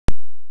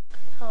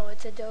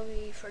it's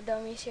Adobe for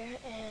Dummies here,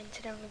 and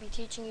today I'm going to be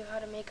teaching you how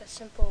to make a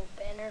simple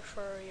banner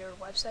for your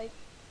website.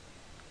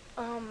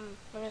 We're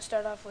going to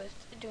start off with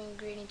doing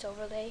gradients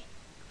overlay.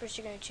 First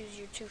you're going to choose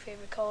your two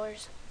favorite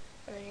colors,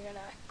 and then you're going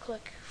to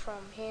click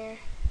from here,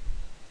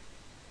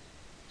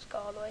 just go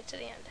all the way to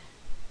the end,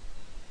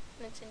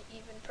 and it's an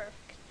even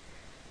perfect.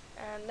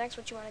 And next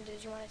what you want to do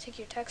is you want to take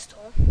your text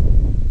tool,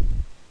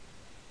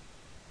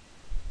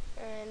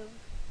 and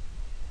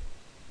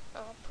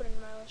I'll put it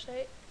in my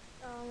website.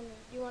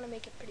 You want to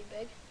make it pretty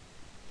big,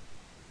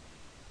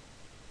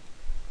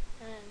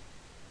 and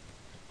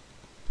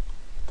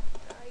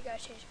you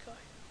gotta change the color.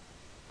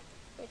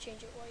 I'm gonna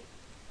change it white.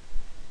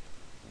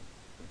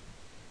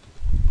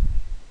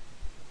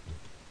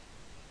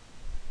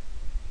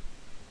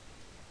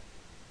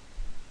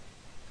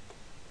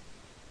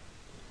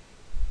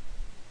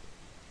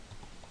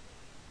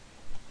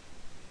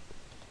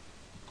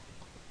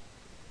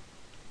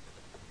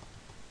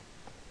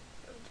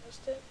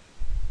 Adjust it.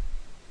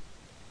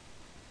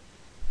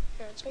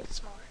 Here, let's make it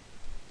smaller.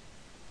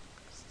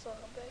 It's a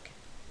little big.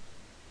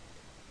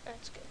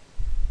 That's good.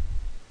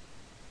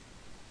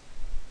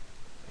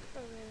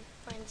 And then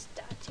mine's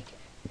 .tk.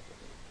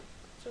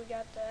 So we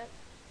got that.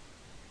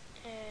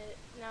 And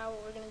now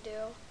what we're gonna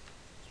do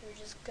is we're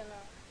just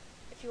gonna,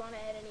 if you want to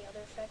add any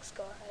other effects,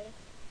 go ahead.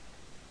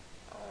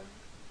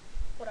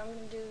 What I'm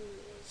gonna do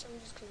is I'm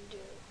just gonna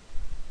do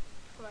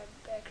for my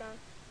background.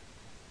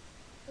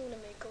 I'm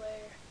gonna make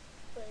layer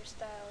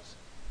styles.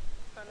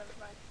 Oh, never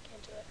mind.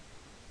 Can't do it.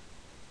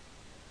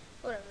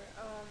 Whatever.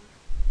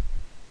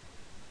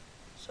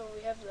 So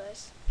we have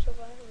this. So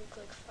why don't we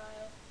click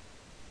File,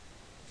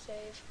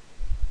 Save.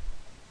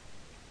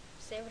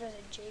 Save it as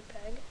a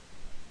JPEG.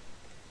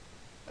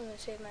 I'm gonna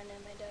save mine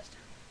in my desktop,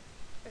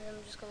 and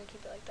I'm just gonna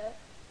keep it like that.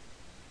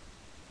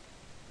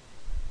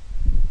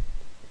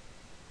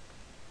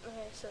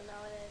 Okay, so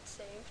now that it's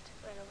saved,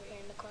 right over here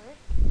in the corner,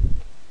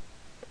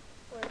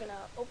 we're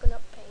gonna open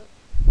up Paint.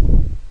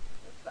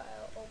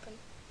 File, Open.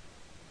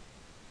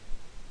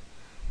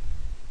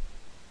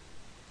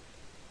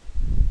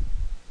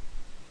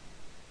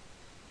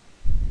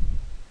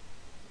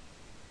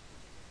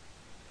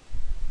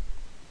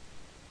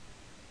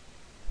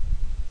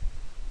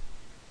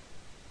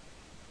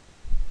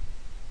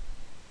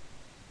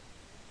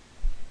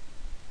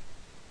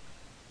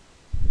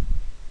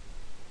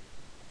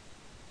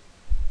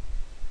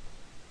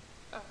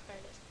 Oh, there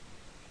it is.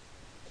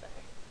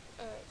 Sorry.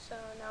 Alright, so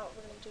now what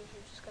we're going to do is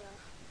we're just going to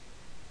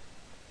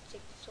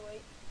take this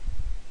away.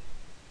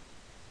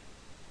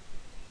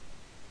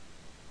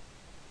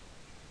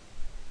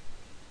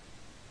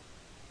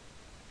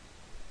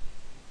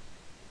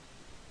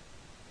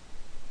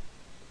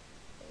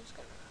 I'm just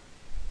going to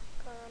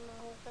go around the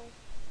whole thing.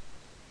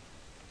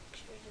 Make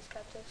sure you just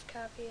got this,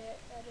 copy it,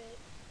 edit,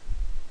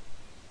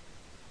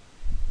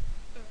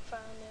 and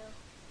file new,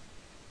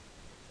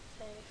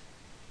 save.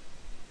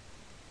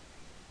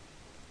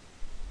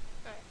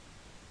 Alright.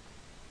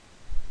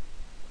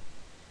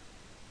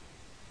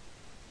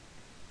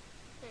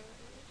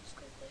 Just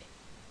quickly.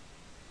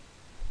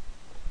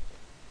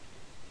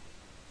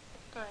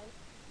 Alright,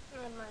 I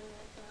don't mind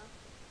that now.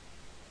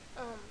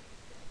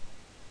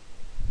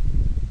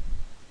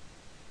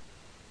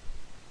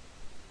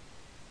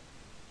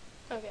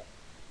 Okay,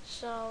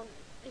 so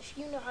if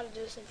you know how to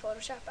do this in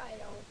Photoshop, I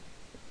don't.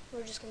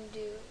 We're just going to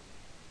do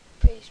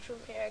paste from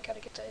here. I gotta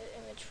get the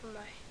image from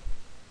my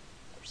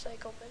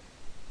website open.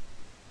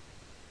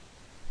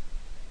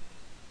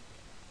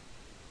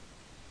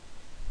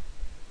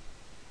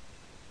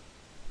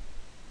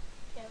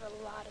 You have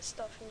a lot of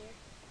stuff in here,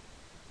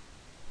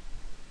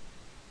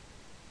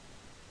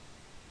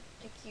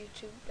 like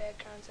YouTube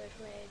backgrounds I've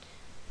made.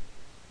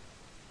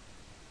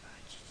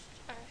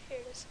 Here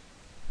it is.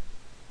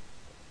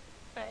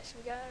 Alright, so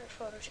we got our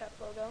Photoshop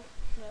logo.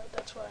 No,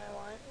 that's what I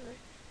want.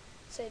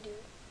 Say do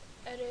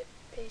edit,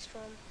 paste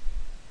from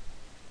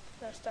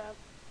desktop.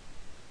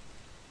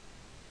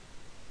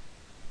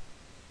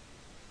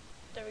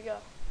 There we go.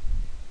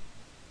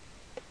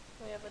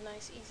 We have a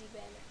nice easy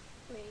banner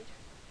made.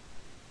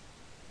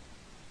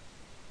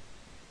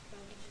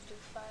 And we can just do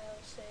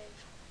File,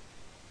 Save.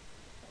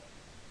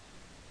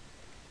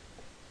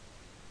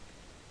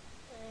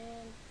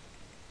 And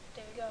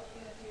there you go.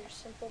 You have your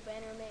simple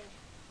banner made.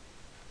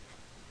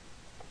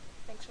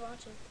 Thanks for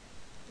watching.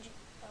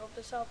 I hope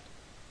this helped.